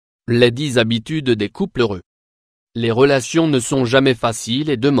Les 10 habitudes des couples heureux. Les relations ne sont jamais faciles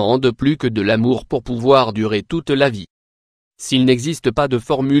et demandent plus que de l'amour pour pouvoir durer toute la vie. S'il n'existe pas de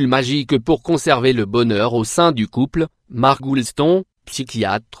formule magique pour conserver le bonheur au sein du couple, Mark Goulston,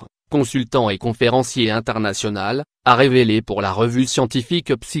 psychiatre, consultant et conférencier international, a révélé pour la revue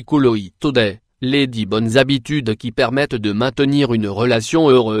scientifique Psychology Today, les 10 bonnes habitudes qui permettent de maintenir une relation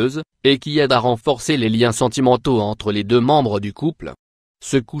heureuse, et qui aident à renforcer les liens sentimentaux entre les deux membres du couple.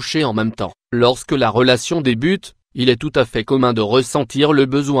 Se coucher en même temps. Lorsque la relation débute, il est tout à fait commun de ressentir le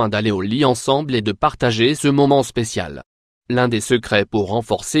besoin d'aller au lit ensemble et de partager ce moment spécial. L'un des secrets pour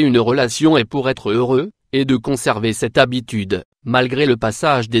renforcer une relation et pour être heureux, est de conserver cette habitude, malgré le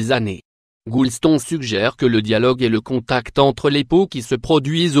passage des années. Goulston suggère que le dialogue et le contact entre l'époux qui se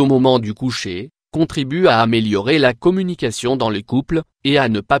produisent au moment du coucher, contribuent à améliorer la communication dans le couple, et à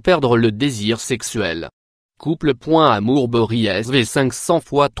ne pas perdre le désir sexuel. Couple.amour v 500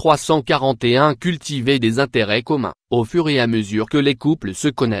 x 341 Cultiver des intérêts communs. Au fur et à mesure que les couples se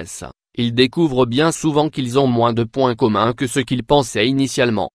connaissent, ils découvrent bien souvent qu'ils ont moins de points communs que ce qu'ils pensaient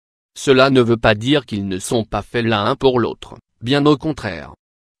initialement. Cela ne veut pas dire qu'ils ne sont pas faits l'un pour l'autre, bien au contraire.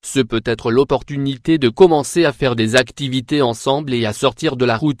 Ce peut être l'opportunité de commencer à faire des activités ensemble et à sortir de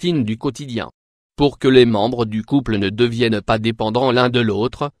la routine du quotidien. Pour que les membres du couple ne deviennent pas dépendants l'un de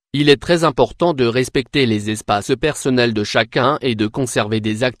l'autre, il est très important de respecter les espaces personnels de chacun et de conserver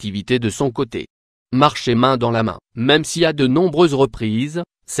des activités de son côté. Marcher main dans la main. Même s'il y a de nombreuses reprises,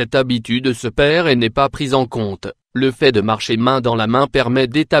 cette habitude se perd et n'est pas prise en compte. Le fait de marcher main dans la main permet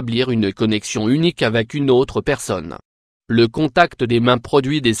d'établir une connexion unique avec une autre personne. Le contact des mains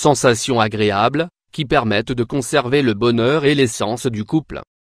produit des sensations agréables, qui permettent de conserver le bonheur et l'essence du couple.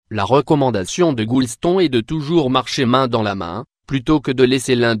 La recommandation de Goulston est de toujours marcher main dans la main, plutôt que de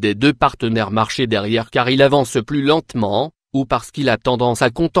laisser l'un des deux partenaires marcher derrière car il avance plus lentement, ou parce qu'il a tendance à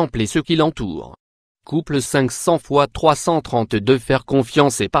contempler ce qui l'entoure. Couple 500 x 332 Faire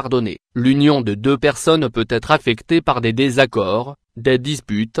confiance et pardonner. L'union de deux personnes peut être affectée par des désaccords, des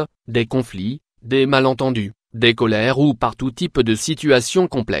disputes, des conflits, des malentendus, des colères ou par tout type de situations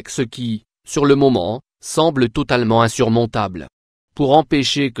complexes qui, sur le moment, semblent totalement insurmontables. Pour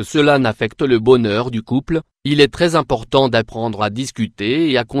empêcher que cela n'affecte le bonheur du couple, il est très important d'apprendre à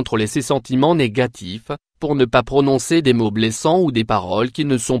discuter et à contrôler ses sentiments négatifs, pour ne pas prononcer des mots blessants ou des paroles qui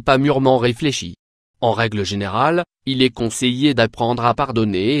ne sont pas mûrement réfléchies. En règle générale, il est conseillé d'apprendre à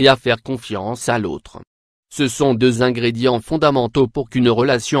pardonner et à faire confiance à l'autre. Ce sont deux ingrédients fondamentaux pour qu'une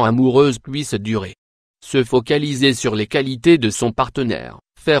relation amoureuse puisse durer. Se focaliser sur les qualités de son partenaire,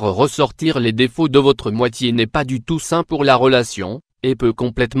 faire ressortir les défauts de votre moitié n'est pas du tout sain pour la relation, et peut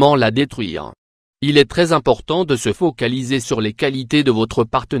complètement la détruire. Il est très important de se focaliser sur les qualités de votre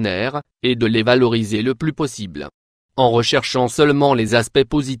partenaire, et de les valoriser le plus possible. En recherchant seulement les aspects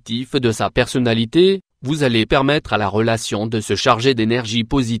positifs de sa personnalité, vous allez permettre à la relation de se charger d'énergie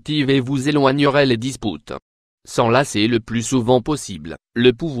positive et vous éloignerez les disputes. S'enlacer le plus souvent possible.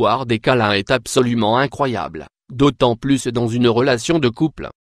 Le pouvoir des câlins est absolument incroyable, d'autant plus dans une relation de couple.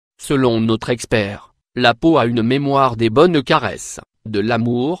 Selon notre expert, la peau a une mémoire des bonnes caresses, de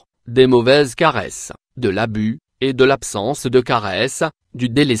l'amour, des mauvaises caresses, de l'abus, et de l'absence de caresses, du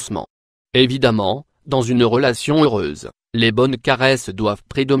délaissement. Évidemment, dans une relation heureuse, les bonnes caresses doivent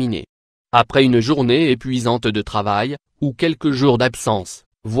prédominer. Après une journée épuisante de travail, ou quelques jours d'absence,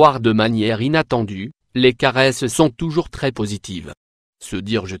 voire de manière inattendue, les caresses sont toujours très positives. Se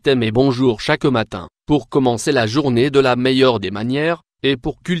dire je t'aime et bonjour chaque matin, pour commencer la journée de la meilleure des manières, et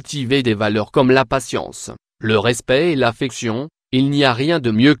pour cultiver des valeurs comme la patience, le respect et l'affection, il n'y a rien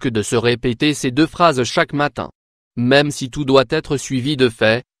de mieux que de se répéter ces deux phrases chaque matin. Même si tout doit être suivi de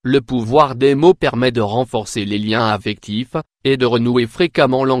faits, le pouvoir des mots permet de renforcer les liens affectifs, et de renouer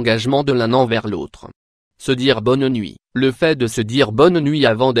fréquemment l'engagement de l'un envers l'autre. Se dire bonne nuit. Le fait de se dire bonne nuit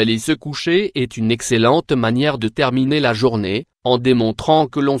avant d'aller se coucher est une excellente manière de terminer la journée, en démontrant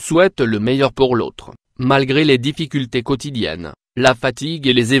que l'on souhaite le meilleur pour l'autre, malgré les difficultés quotidiennes, la fatigue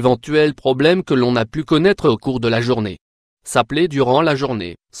et les éventuels problèmes que l'on a pu connaître au cours de la journée. S'appeler durant la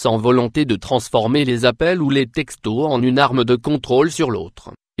journée, sans volonté de transformer les appels ou les textos en une arme de contrôle sur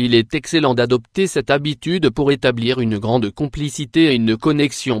l'autre. Il est excellent d'adopter cette habitude pour établir une grande complicité et une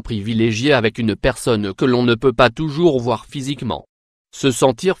connexion privilégiée avec une personne que l'on ne peut pas toujours voir physiquement. Se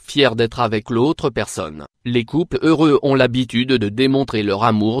sentir fier d'être avec l'autre personne. Les couples heureux ont l'habitude de démontrer leur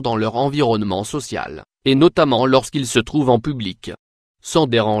amour dans leur environnement social, et notamment lorsqu'ils se trouvent en public. Sans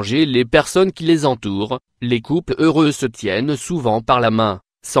déranger les personnes qui les entourent, les couples heureux se tiennent souvent par la main,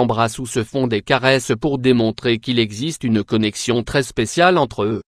 s'embrassent ou se font des caresses pour démontrer qu'il existe une connexion très spéciale entre eux.